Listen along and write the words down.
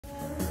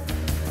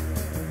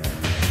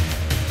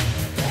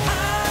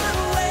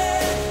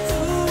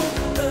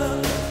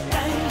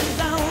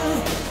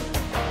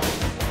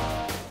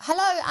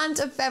and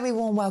a very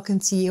warm welcome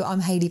to you. I'm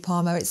Hayley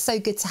Palmer. It's so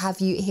good to have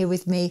you here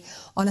with me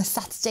on a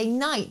Saturday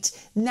night.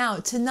 Now,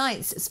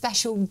 tonight's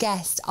special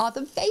guest are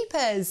the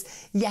Vapors.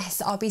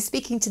 Yes, I'll be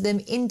speaking to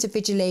them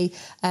individually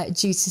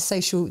due to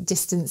social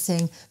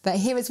distancing, but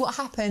here is what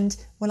happened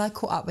when I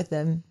caught up with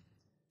them.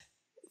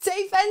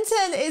 Dave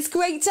Fenton, it's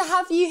great to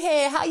have you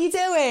here. How are you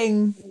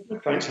doing?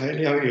 Thanks,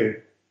 Hayley. How are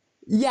you?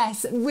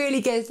 Yes, really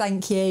good,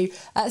 thank you.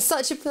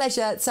 Such a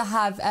pleasure to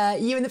have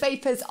you and the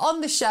Vapors on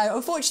the show.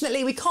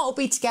 Unfortunately, we can't all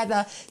be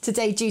together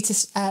today due to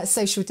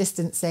social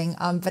distancing,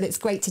 but it's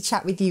great to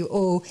chat with you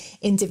all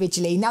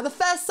individually. Now, the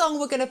first song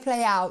we're going to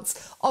play out,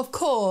 of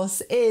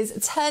course, is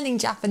Turning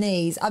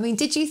Japanese. I mean,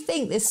 did you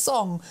think this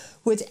song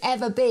would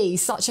ever be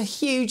such a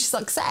huge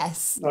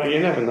success? No,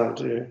 you never know,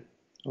 do you?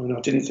 I mean,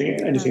 I didn't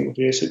think anything would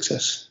be a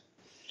success.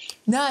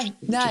 No,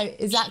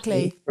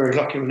 exactly. Very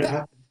lucky when it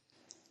happened.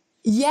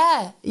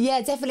 Yeah,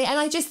 definitely. And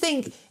I just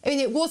think, I mean,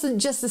 it wasn't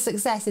just a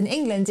success in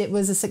England, it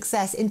was a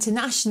success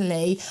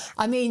internationally.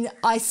 I mean,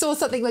 I saw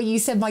something where you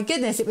said, my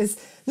goodness, it was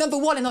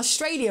 #1 in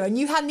Australia and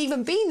you hadn't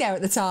even been there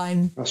at the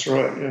time. That's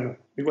right, yeah.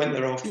 We went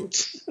there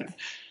afterwards.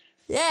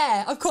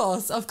 Yeah, of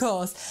course.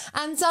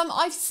 And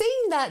I've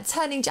seen that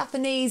Turning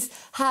Japanese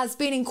has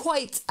been in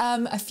quite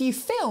a few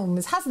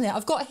films, hasn't it?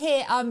 I've got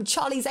here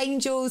Charlie's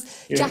Angels,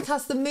 yeah.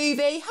 Jackass the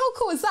movie. How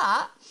cool is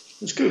that?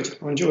 It's good.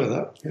 I enjoy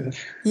that.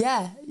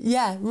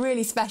 Yeah,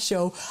 really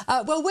special.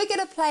 Well, we're going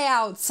to play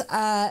out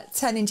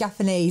Turning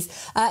Japanese.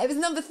 It was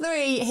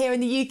 #3 here in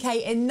the UK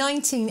in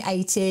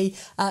 1980.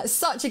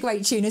 Such a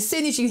great tune. As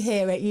soon as you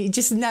hear it, you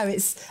just know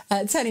it's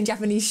Turning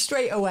Japanese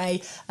straight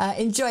away.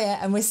 Enjoy it,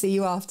 and we'll see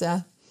you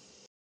after.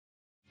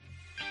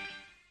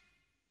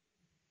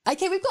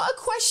 Okay, we've got a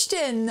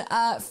question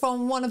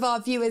from one of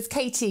our viewers,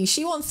 Katie.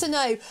 She wants to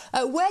know,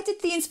 where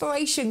did the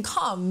inspiration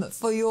come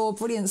for your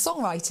brilliant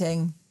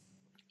songwriting?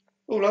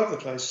 All over the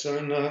place.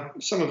 And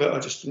some of it I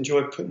just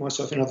enjoy putting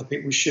myself in other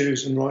people's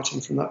shoes and writing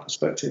from that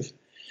perspective.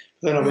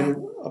 Then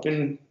I've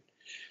been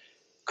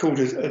called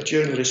a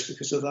journalist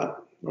because of that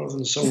rather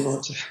than a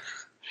songwriter.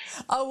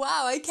 Oh,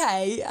 wow.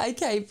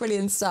 Okay,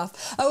 brilliant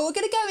stuff. We're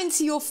going to go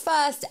into your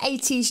first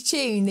 80s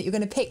tune that you're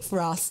going to pick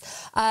for us.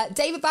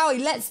 David Bowie,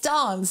 Let's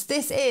Dance.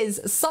 This is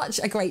such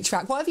a great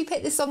track. Why have you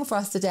picked this song for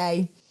us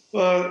today?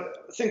 Well,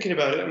 thinking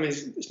about it, I mean,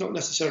 it's not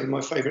necessarily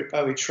my favourite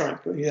Bowie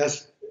track, but he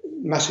has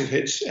massive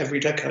hits every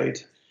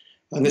decade.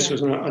 And this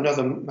was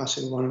another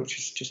massive one, which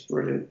is just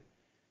brilliant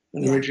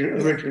and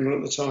original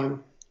at the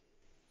time.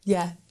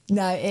 Yeah.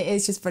 No, it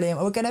is just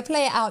brilliant. We're going to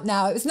play it out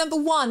now. It was #1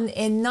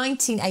 in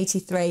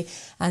 1983,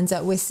 and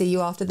we'll see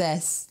you after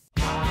this.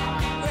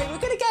 Right, we're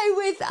going to go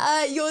with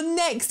your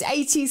next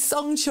 80s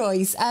song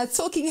choice,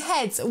 Talking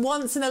Heads,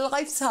 Once in a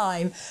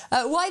Lifetime.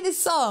 Why this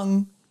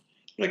song?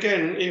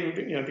 Again,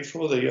 even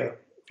before the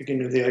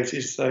beginning of the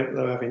 80s, they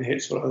were having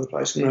hits all over the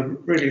place, and it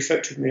really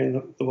affected me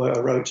in the way I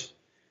wrote.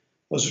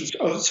 I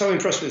was so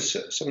impressed with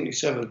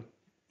 77.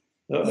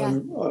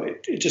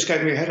 It just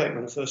gave me a headache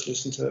when I first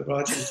listened to it, but I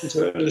had to listen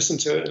to it and listen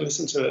to it and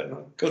listen to it, and I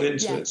got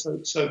into it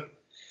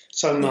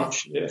so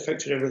much it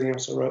affected everything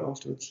else I wrote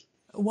afterwards.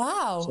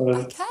 Wow.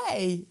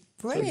 Okay.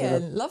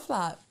 Brilliant. Love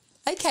that.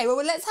 Okay,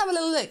 well, let's have a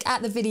little look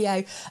at the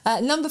video.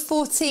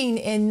 #14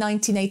 in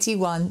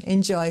 1981.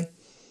 Enjoy.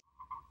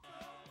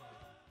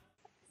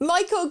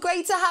 Michael,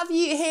 great to have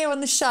you here on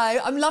the show.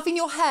 I'm loving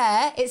your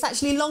hair. It's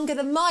actually longer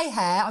than my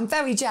hair. I'm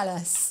very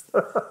jealous.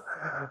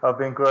 I've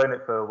been growing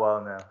it for a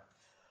while now.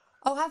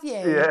 Oh, have you?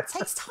 Yeah. It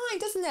takes time,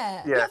 doesn't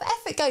it? Yeah. A lot of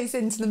effort goes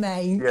into the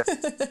mane. Yeah.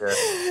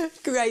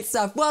 Great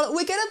stuff. Well,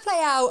 we're going to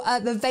play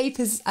out the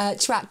Vapors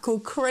track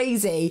called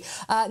Crazy.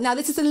 Now,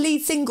 this is the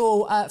lead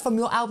single from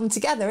your album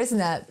Together, isn't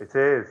it? It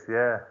is,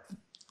 yeah.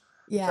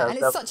 Yeah, and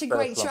it's such a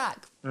great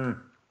track.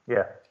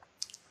 Yeah.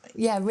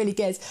 Yeah, really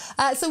good.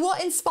 So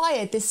what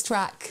inspired this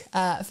track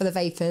for the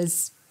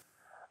Vapors?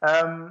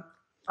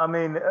 I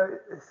mean,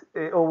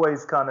 it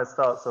always kind of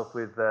starts off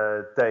with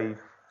Dave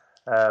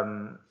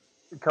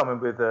coming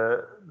with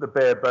the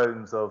bare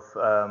bones of,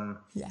 some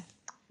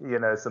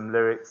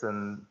lyrics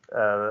and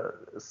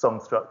song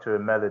structure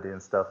and melody and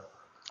stuff.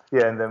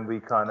 Yeah, and then we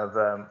kind of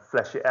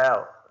flesh it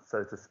out,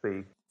 so to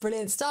speak.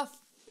 Brilliant stuff.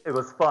 It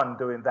was fun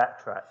doing that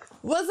track.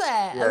 Was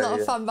it? Yeah, a lot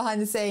of fun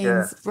behind the scenes.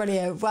 Yeah.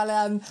 Brilliant.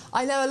 Well,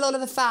 I know a lot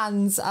of the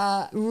fans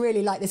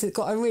really like this. It's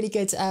got a really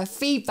good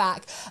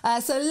feedback.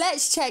 So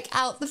let's check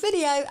out the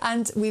video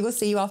and we will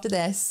see you after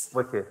this.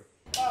 Wicked.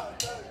 1,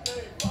 2,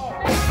 3,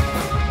 4.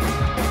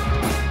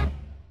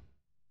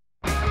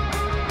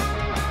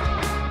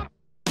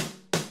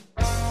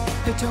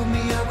 They told me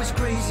I was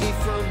crazy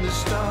from the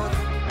start.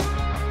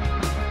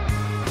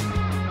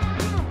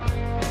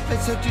 They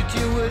said that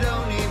you would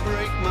only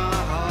break my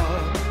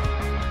heart,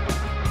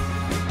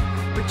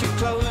 but you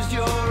closed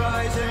your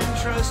eyes and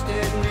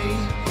trusted me.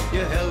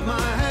 You held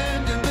my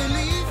hand and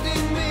believed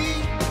in me.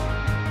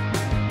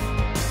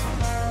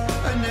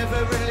 I never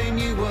really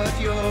knew what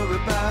you're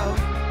about,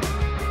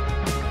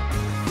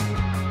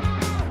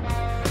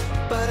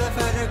 but I've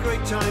had a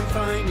great time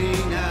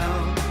finding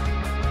out.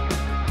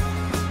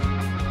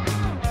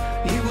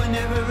 You were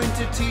never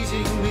into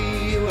teasing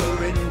me, you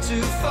were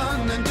into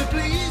fun and to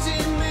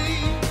pleasing me.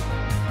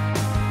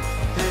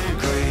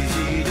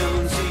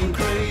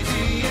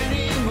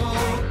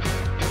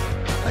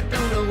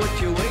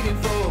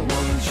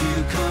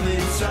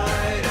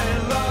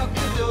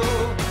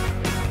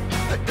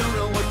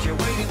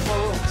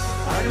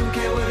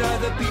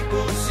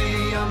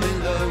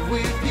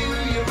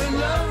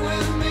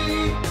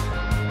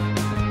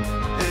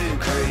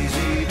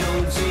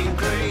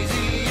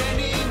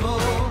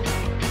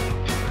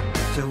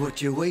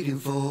 what you waiting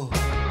for?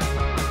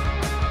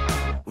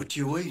 What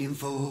you waiting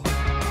for?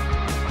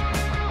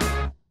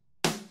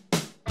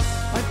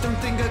 I don't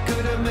think I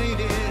could have made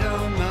it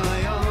on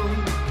my own.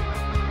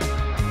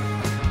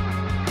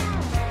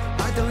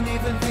 I don't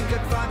even think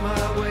I'd find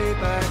my way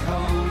back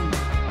home.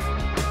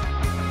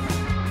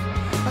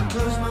 I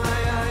closed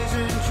my eyes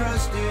and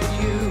trusted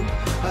you.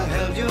 I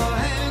held your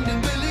hand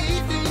and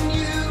believed in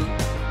you.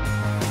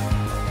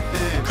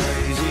 And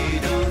crazy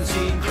don't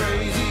seem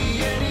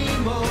crazy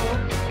anymore.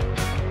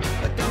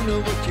 I don't know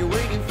what you're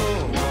waiting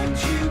for.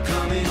 Won't you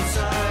come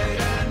inside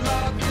and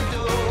lock the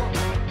door?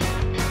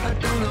 I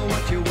don't know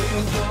what you're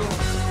waiting for.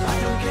 I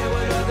don't care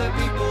what other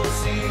people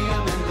see.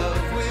 I'm in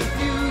love with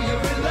you.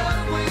 You're in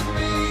love with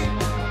me.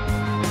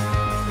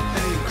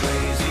 And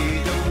crazy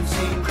don't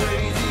seem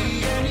crazy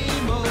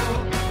anymore.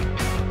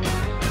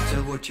 So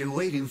what you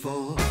waiting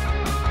for?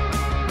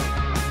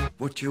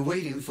 What you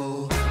waiting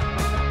for? Come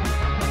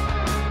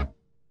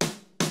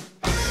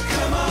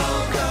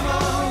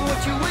on,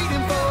 what you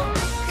waiting for?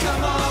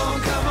 Come on,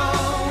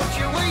 what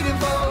you waiting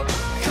for?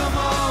 Come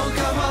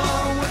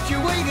on, what you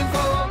waiting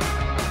for?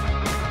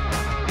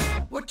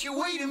 What you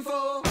waiting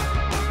for?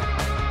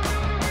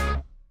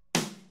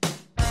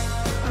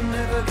 I'm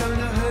never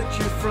gonna hurt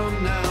you from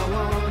now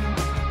on.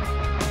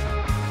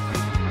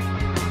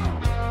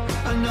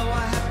 I know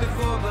I have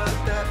before, but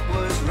that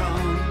was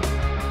wrong.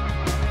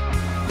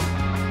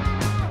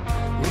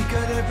 We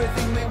got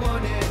everything we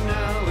wanted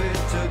now. It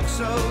took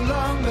so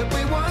long, but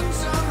we won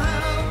somehow.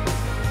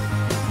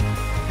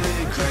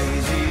 And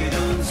crazy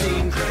don't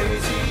seem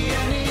crazy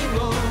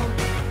anymore.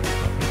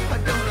 I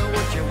don't know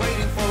what you're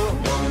waiting for.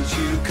 Won't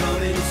you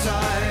come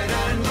inside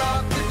and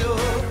lock the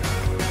door?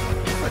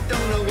 I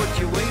don't know what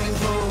you're waiting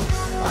for.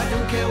 I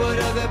don't care what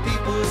other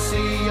people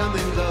see. I'm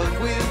in love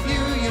with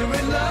you. You're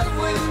in love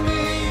with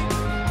me.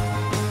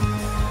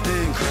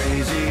 And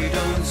crazy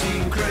don't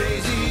seem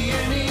crazy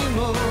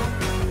anymore.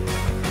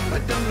 I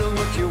don't know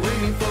what you're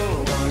waiting for.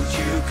 Won't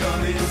you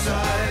come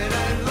inside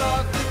and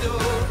lock the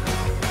door?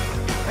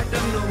 I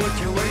don't know what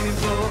you're waiting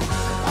for.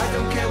 I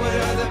don't care what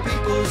other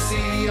people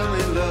see. I'm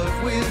in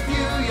love with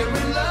you. You're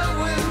in love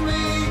with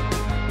me.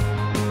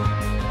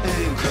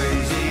 And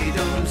crazy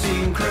don't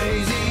seem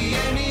crazy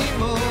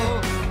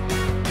anymore.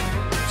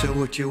 So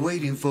what you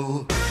waiting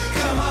for?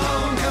 Come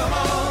on,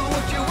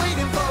 what you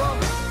waiting for?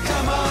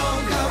 Come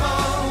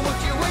on, what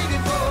you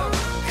waiting for?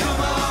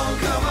 Come on,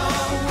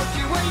 what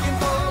you waiting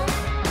for?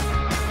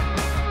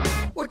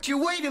 What you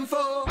waiting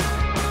for?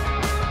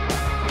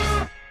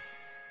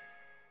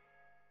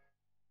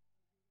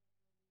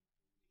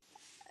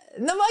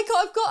 Now, Michael,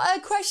 I've got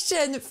a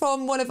question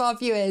from one of our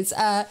viewers.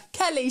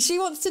 Kelly, she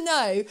wants to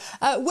know,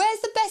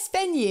 where's the best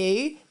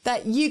venue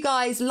that you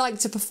guys like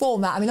to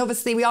perform at? I mean,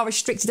 obviously, we are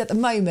restricted at the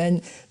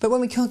moment, but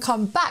when we can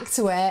come back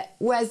to it,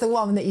 where's the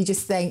one that you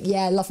just think,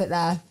 yeah, love it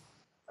there?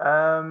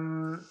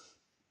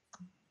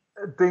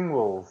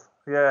 Dingwalls,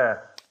 yeah.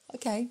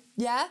 Okay,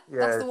 yeah,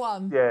 that's the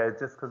one. Yeah,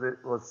 just because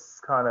it was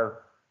kind of,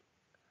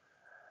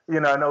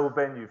 an old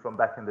venue from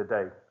back in the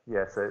day.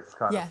 Yeah, so it's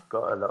kind of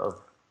got a lot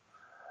of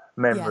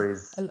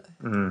memories. Yeah.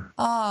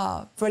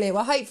 Brilliant.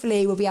 Well,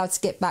 hopefully we'll be able to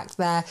get back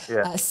there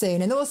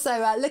soon. And also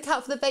look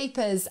out for the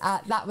Vapors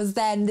at That Was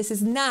Then, This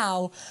Is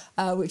Now,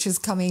 which was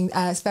coming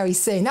very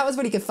soon. That was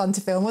really good fun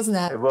to film, wasn't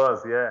it? It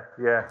was, yeah.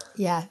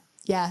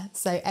 Yeah,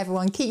 so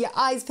everyone keep your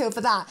eyes peeled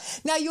for that.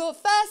 Now, your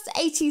first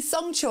 80s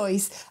song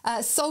choice,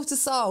 Soul to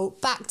Soul,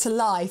 Back to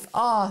Life.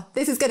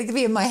 This is going to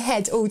be in my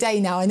head all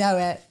day now, I know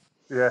it.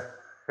 Yeah,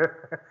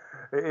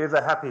 it is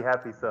a happy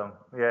song,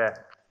 yeah.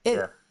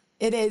 It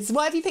is.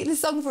 Why have you picked this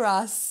song for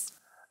us?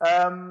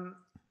 Yeah,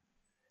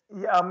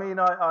 I mean,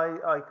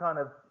 I kind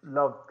of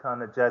loved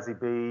kind of Jazzy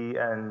B,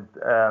 and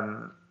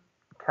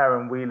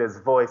Karen Wheeler's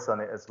voice on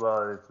it as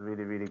well is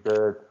really, really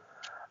good.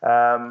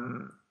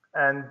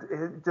 And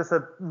it's just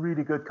a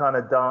really good kind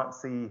of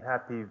dancey,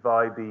 happy,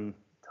 vibey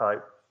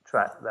type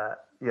track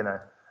that,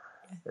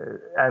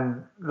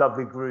 and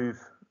lovely groove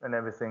and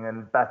everything.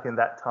 And back in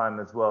that time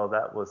as well,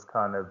 that was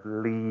kind of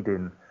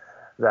leading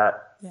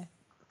that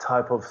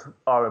type of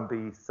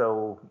R&B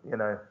soul,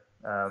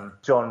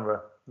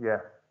 genre.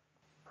 Yeah.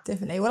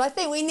 Definitely. Well, I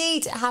think we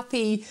need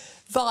happy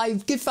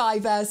vibe, good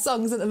vibe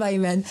songs at the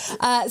moment.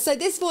 So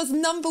this was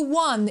number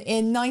 1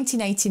 in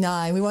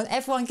 1989. We want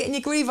everyone getting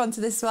your groove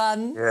onto this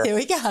one. Yeah. Here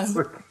we go.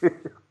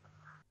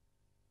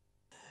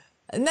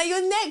 Now,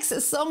 your next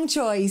song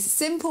choice,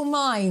 Simple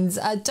Minds,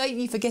 Don't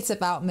You Forget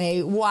About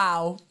Me.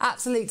 Wow.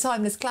 Absolute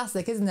timeless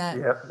classic, isn't it?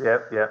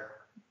 Yep.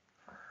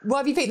 Why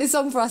have you picked this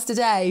song for us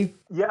today?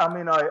 Yeah, I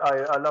mean,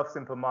 I love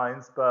Simple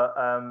Minds, but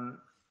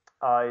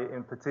I,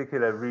 in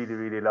particular, really,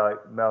 really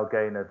like Mel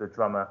Gaynor, the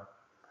drummer,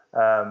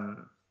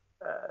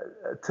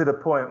 to the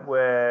point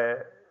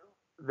where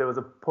there was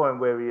a point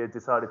where he had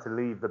decided to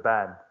leave the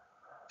band,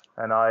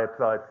 and I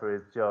applied for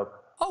his job.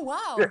 Oh,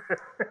 wow.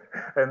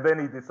 And then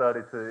he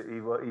decided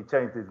he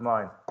changed his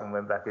mind and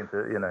went back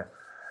into,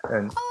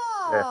 and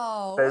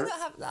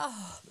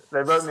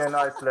they wrote me a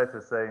nice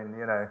letter saying,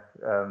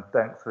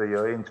 thanks for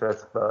your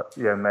interest, but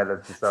Mel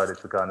has decided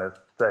to kind of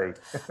stay.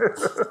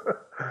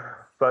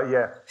 But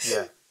yeah.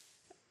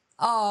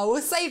 Oh,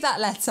 we'll save that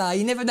letter.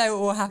 You never know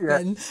what will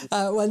happen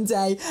one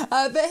day.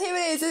 But here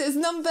it is. It's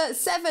number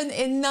 7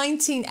 in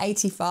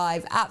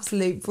 1985.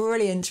 Absolute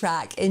brilliant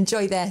track.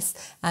 Enjoy this.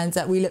 And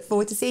we look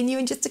forward to seeing you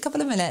in just a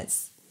couple of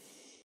minutes.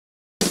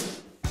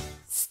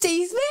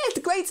 Steve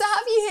Smith, great to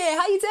have you here.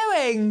 How are you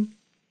doing?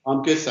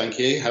 I'm good, thank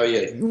you. How are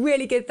you?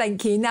 Really good,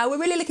 thank you. Now, we're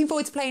really looking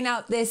forward to playing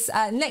out this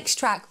next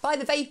track by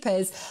the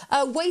Vapors,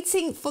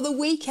 Waiting for the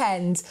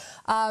Weekend.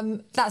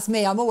 That's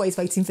me. I'm always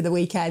waiting for the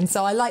weekend,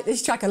 so I like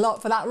this track a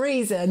lot for that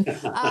reason.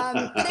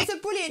 But it's a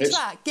brilliant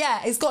track.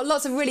 Yeah, it's got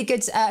lots of really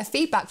good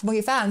feedback from all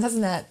your fans,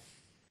 hasn't it?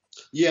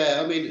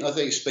 Yeah, I mean, I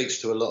think it speaks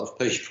to a lot of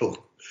people.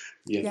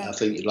 Yeah. I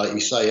think, like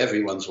you say,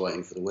 everyone's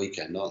waiting for the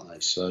weekend, aren't they?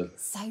 So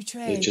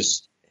true.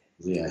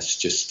 It's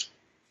just...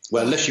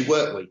 Well, unless you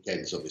work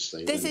weekends,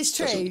 obviously. This is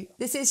true. Anything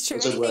goes.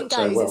 So well.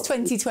 It's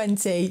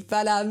 2020.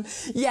 But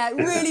yeah,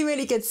 really,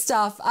 really good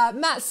stuff.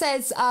 Matt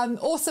says,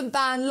 awesome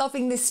band,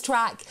 loving this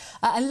track.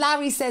 And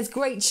Larry says,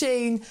 great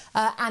tune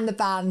and the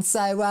band.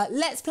 So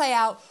let's play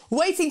out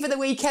Waiting for the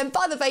Weekend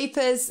by the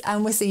Vapors,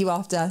 and we'll see you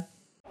after.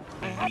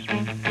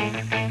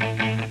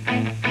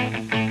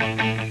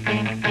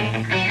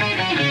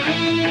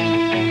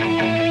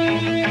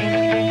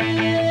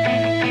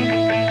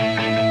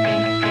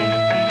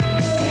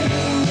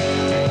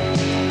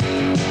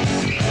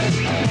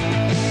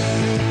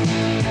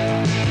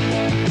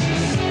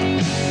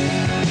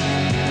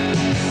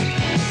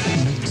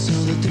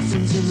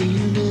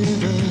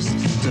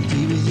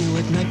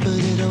 But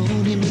it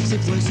only makes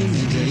it worse in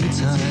the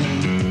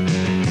daytime.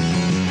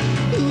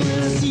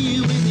 When I see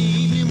you in the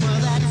evening, well,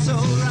 that's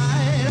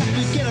alright.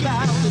 Forget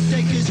about the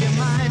day, 'cause you're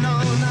mine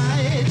all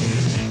night.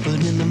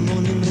 But in the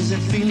morning, there's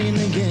that feeling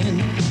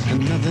again.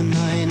 Another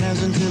 9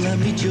 hours until I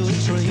meet your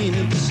train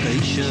at the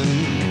station.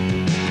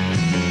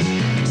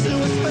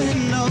 So I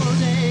spend all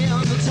day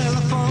on the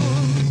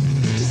telephone,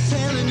 just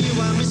telling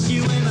you I miss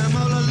you and I'm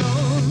all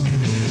alone.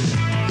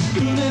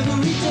 And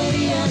every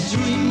day I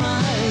dream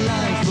my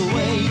life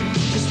away,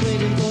 just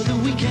waiting for the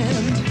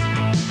weekend.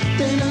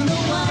 Then I know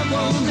I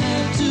won't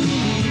have to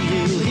leave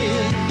you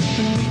here,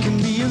 and we can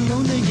be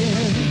alone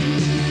again.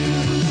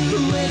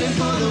 Waiting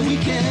for the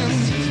weekend.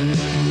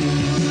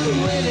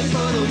 Waiting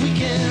for the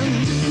weekend.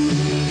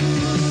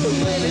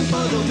 Waiting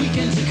for the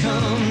weekend to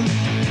come.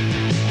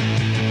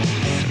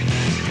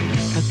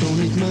 I don't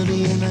need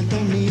money and I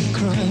don't need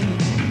crime.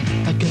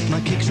 I get my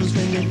kicks from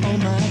spending all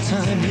my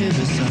time here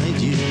beside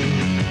you.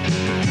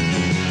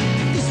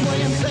 That's why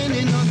I'm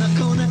standing on the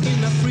corner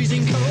in the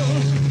freezing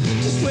cold,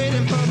 just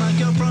waiting for my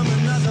girl from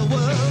another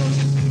world.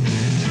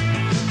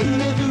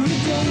 And every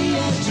day I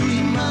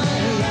dream my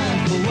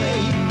life away,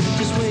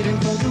 just waiting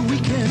for the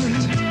weekend.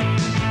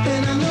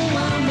 And I know I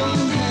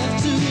won't have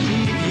to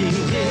leave you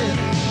here,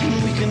 and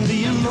we can be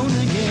alone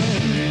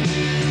again.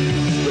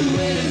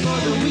 Waiting for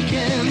the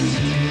weekend.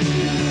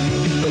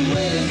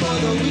 Waiting for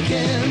the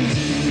weekend.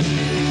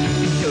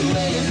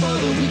 Waiting for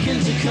the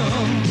weekend to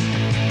come.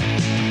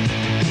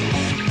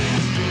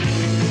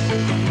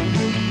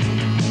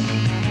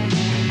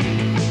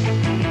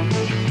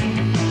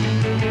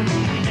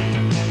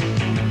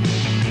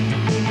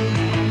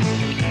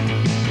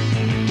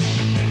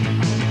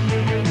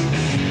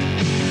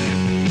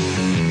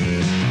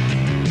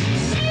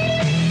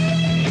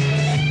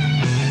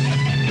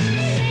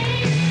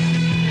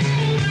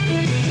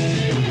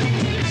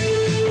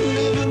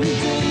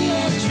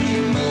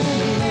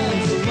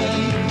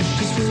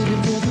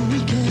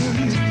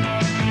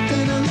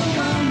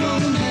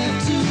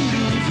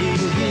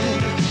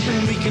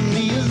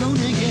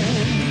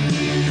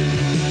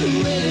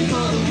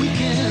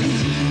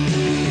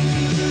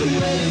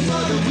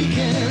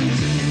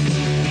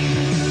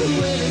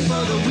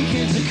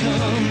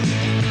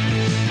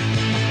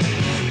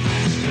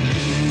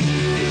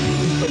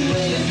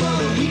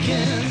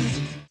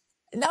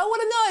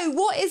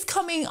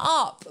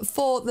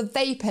 For the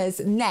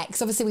Vapors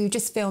next. Obviously we've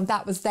just filmed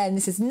That Was Then,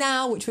 This Is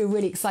Now, which we're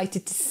really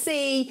excited to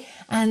see.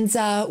 And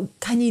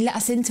can you let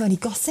us into any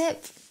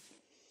gossip?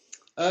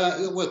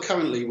 Well,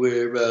 currently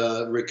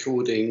we're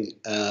recording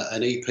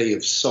an EP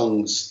of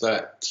songs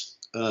that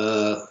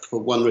for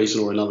one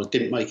reason or another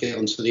didn't make it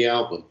onto the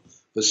album,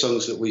 but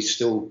songs that we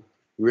still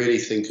really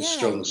think are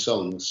strong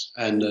songs.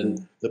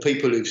 And the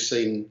people who've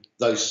seen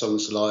those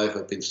songs live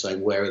have been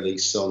saying, where are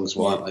these songs?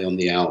 Why aren't they on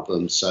the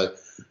album? So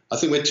I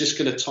think we're just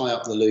going to tie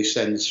up the loose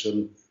ends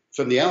from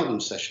the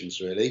album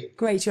sessions, really.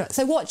 Great.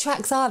 So what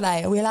tracks are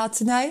they? Are we allowed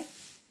to know?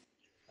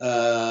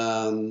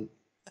 Not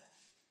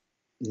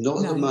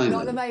at the moment.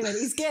 Not at the moment.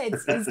 He's good.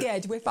 He's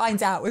good. We'll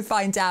find out.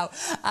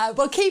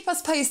 Well, keep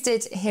us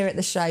posted here at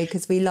the show,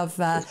 because we love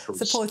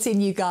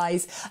supporting you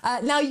guys.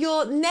 Now,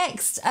 your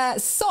next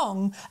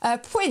song,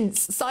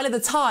 Prince, Sign of the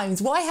Times.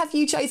 Why have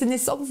you chosen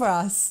this song for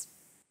us?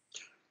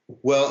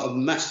 Well,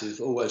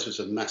 always was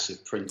a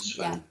massive Prince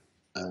fan. Yeah.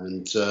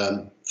 And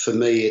for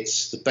me,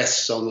 it's the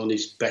best song on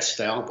his best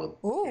album.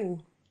 Ooh,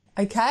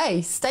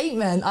 okay,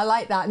 statement. I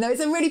like that. No, it's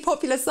a really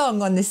popular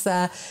song on this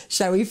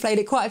show. We've played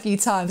it quite a few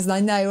times, and I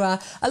know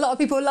a lot of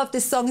people love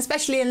this song,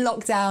 especially in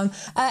lockdown.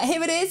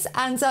 Here it is,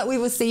 and we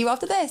will see you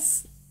after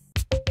this.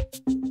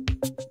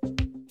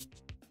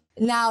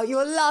 Now,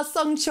 your last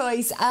song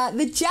choice,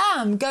 The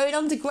Jam, Going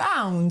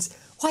Underground.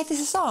 Why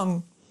this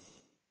song?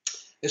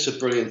 It's a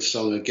brilliant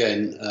song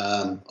again.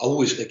 I've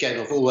always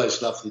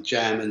loved The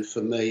Jam, and for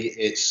me,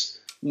 it's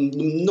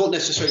not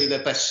necessarily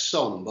their best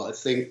song, but I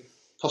think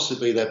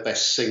possibly their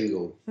best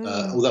single.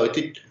 Although I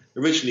did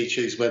originally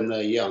choose When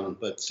They're Young,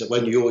 but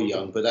When You're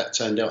Young, but that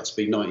turned out to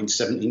be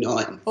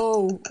 1979.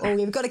 Oh,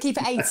 you've got to keep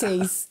it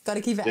 80s. Got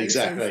to keep it 80s.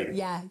 Exactly.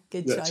 Yeah,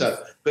 good choice.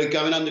 But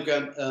Going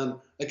Underground,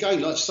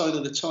 again, like Sign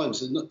of the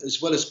Times, as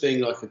well as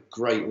being like a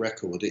great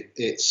record,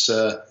 it's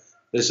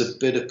there's a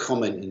bit of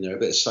comment in there, a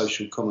bit of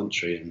social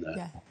commentary in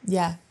there.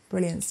 Yeah,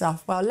 brilliant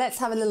stuff. Well, let's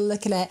have a little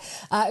look at it.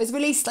 It was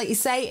released, like you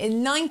say,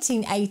 in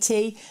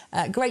 1980.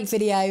 Great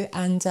video,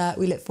 and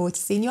we look forward to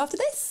seeing you after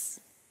this.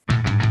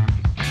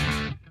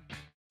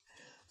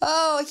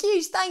 Oh, a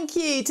huge thank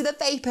you to the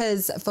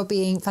Vapors for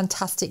being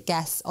fantastic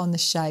guests on the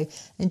show,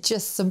 and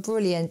just some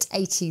brilliant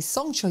 80s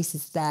song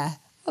choices there.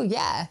 Oh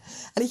yeah,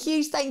 and a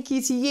huge thank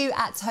you to you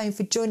at home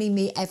for joining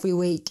me every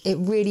week. It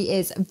really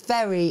is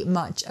very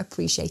much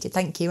appreciated.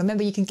 Thank you.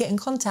 Remember, you can get in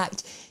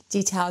contact.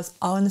 Details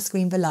are on the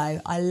screen below.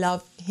 I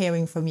love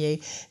hearing from you.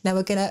 Now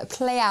we're going to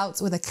play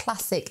out with a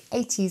classic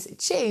 80s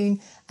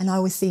tune, and I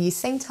will see you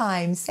same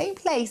time, same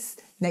place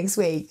next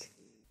week.